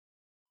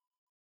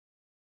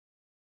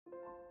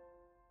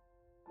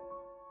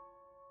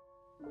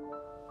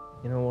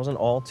You know, it wasn't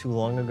all too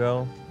long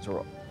ago. These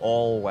were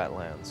all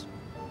wetlands.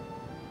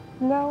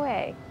 No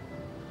way.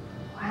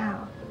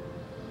 Wow.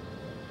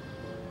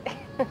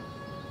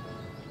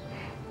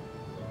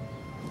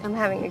 I'm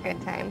having a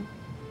good time.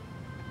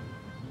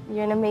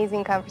 You're an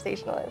amazing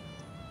conversationalist.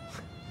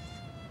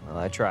 Well,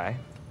 I try.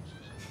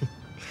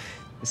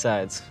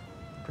 Besides,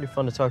 pretty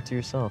fun to talk to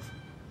yourself.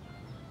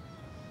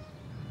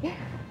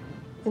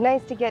 It's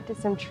nice to get to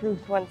some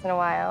truth once in a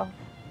while.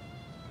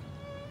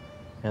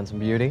 And some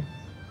beauty.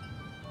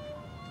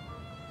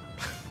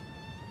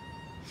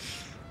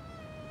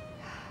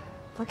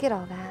 Look at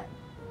all that.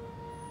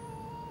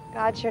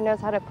 God sure knows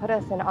how to put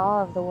us in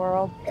awe of the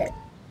world. Did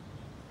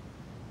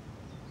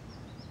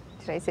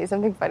I say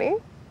something funny?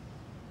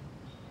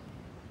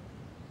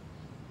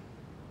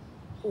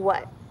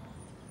 What?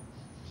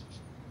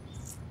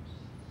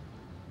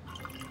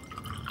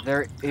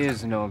 There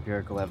is no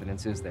empirical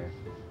evidence, is there?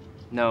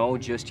 No,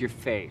 just your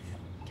faith.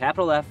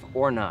 Capital F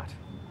or not.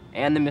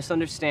 And the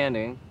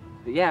misunderstanding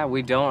that, yeah,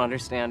 we don't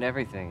understand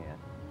everything yet.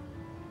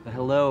 But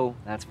hello,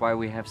 that's why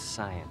we have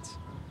science.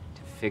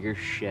 To figure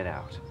shit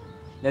out.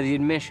 Now, the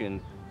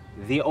admission,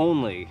 the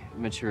only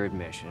mature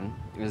admission,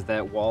 is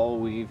that while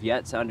we've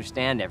yet to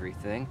understand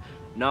everything,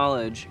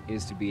 knowledge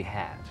is to be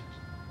had.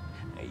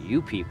 Now,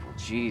 you people,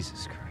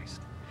 Jesus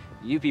Christ,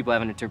 you people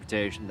have an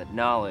interpretation that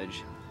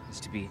knowledge is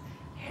to be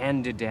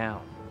handed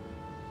down.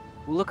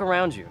 Well, look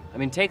around you. I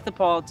mean, take the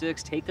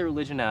politics, take the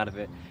religion out of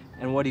it,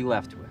 and what are you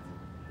left with?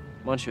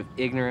 A bunch of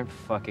ignorant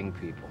fucking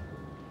people.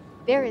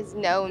 There is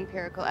no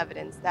empirical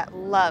evidence that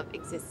love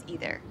exists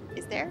either,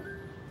 is there?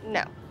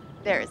 No,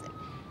 there isn't.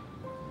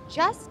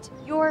 Just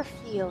your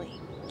feeling,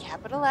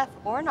 capital F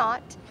or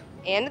not,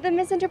 and the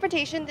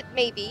misinterpretation that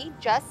maybe,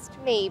 just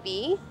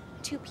maybe,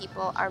 two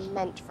people are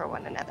meant for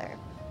one another.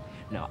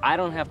 No, I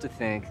don't have to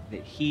think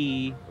that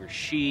he or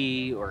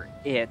she or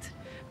it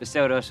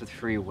bestowed us with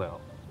free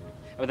will.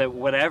 Or that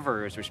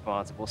whatever is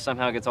responsible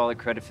somehow gets all the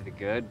credit for the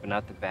good, but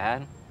not the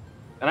bad.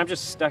 And I'm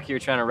just stuck here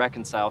trying to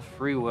reconcile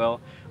free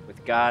will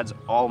with God's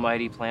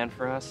almighty plan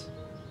for us.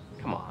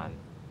 Come on.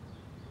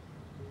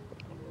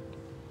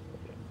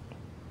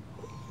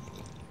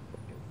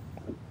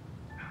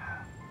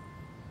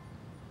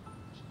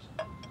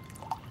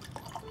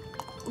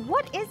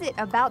 What is it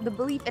about the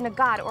belief in a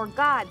god or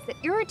gods that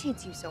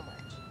irritates you so much?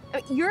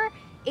 I mean, your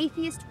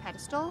atheist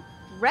pedestal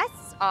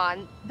rests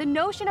on the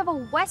notion of a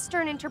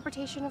Western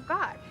interpretation of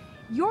God.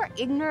 Your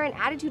ignorant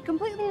attitude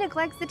completely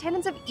neglects the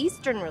tenets of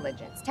Eastern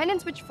religions,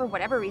 tenets which, for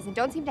whatever reason,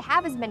 don't seem to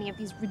have as many of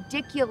these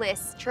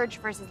ridiculous church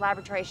versus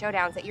laboratory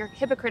showdowns that your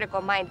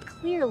hypocritical mind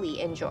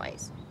clearly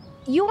enjoys.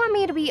 You want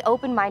me to be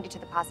open-minded to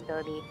the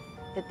possibility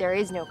that there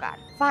is no God.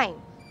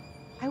 Fine,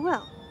 I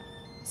will.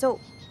 So,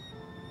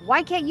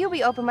 why can't you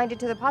be open-minded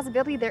to the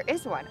possibility there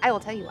is one? I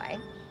will tell you why.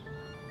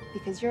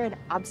 Because you're an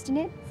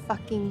obstinate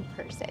fucking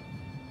person.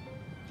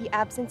 The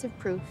absence of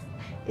proof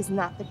is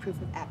not the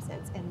proof of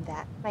absence, and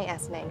that, my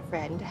asinine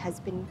friend, has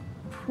been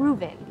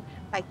proven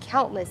by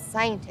countless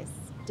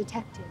scientists,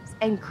 detectives,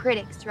 and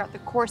critics throughout the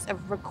course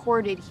of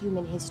recorded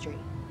human history.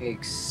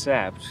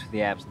 Except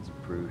the absence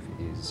of proof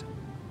is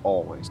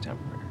always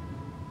temporary.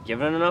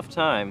 Given enough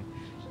time,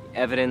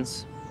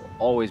 evidence will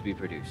always be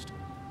produced.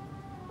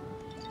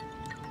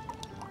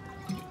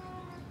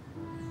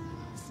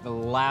 The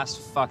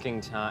last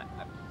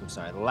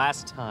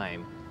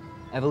time,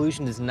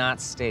 evolution does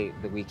not state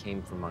that we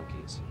came from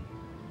monkeys.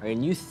 Right?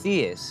 And you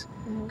theists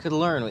could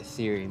learn what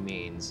theory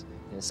means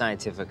in a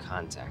scientific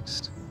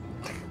context.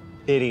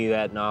 Pity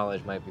that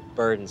knowledge might be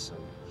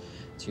burdensome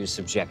to your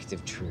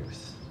subjective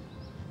truth.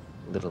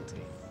 Little d.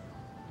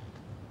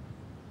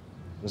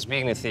 And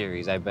speaking of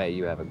theories, I bet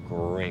you have a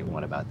great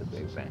one about the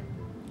Big Bang.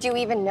 Do you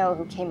even know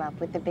who came up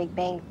with the Big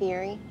Bang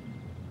Theory?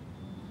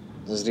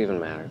 Does it even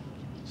matter?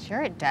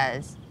 Sure it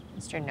does,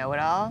 Mr.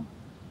 Know-It-All.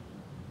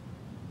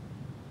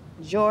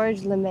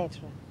 Georges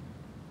Lemaitre,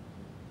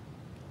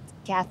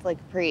 Catholic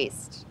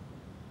priest.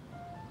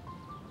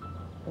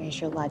 Where's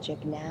your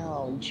logic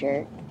now,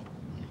 jerk?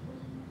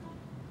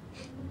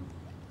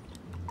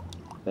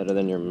 Better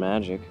than your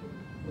magic.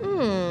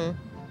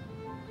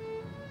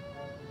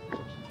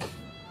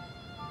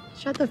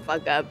 Shut the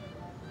fuck up.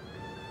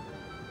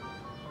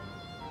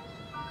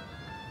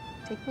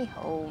 Take me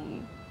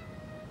home.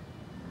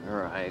 All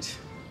right.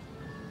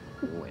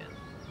 Win.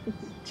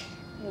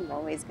 I'm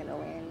always gonna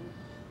win.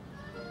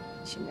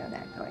 You should know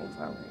that going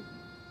forward.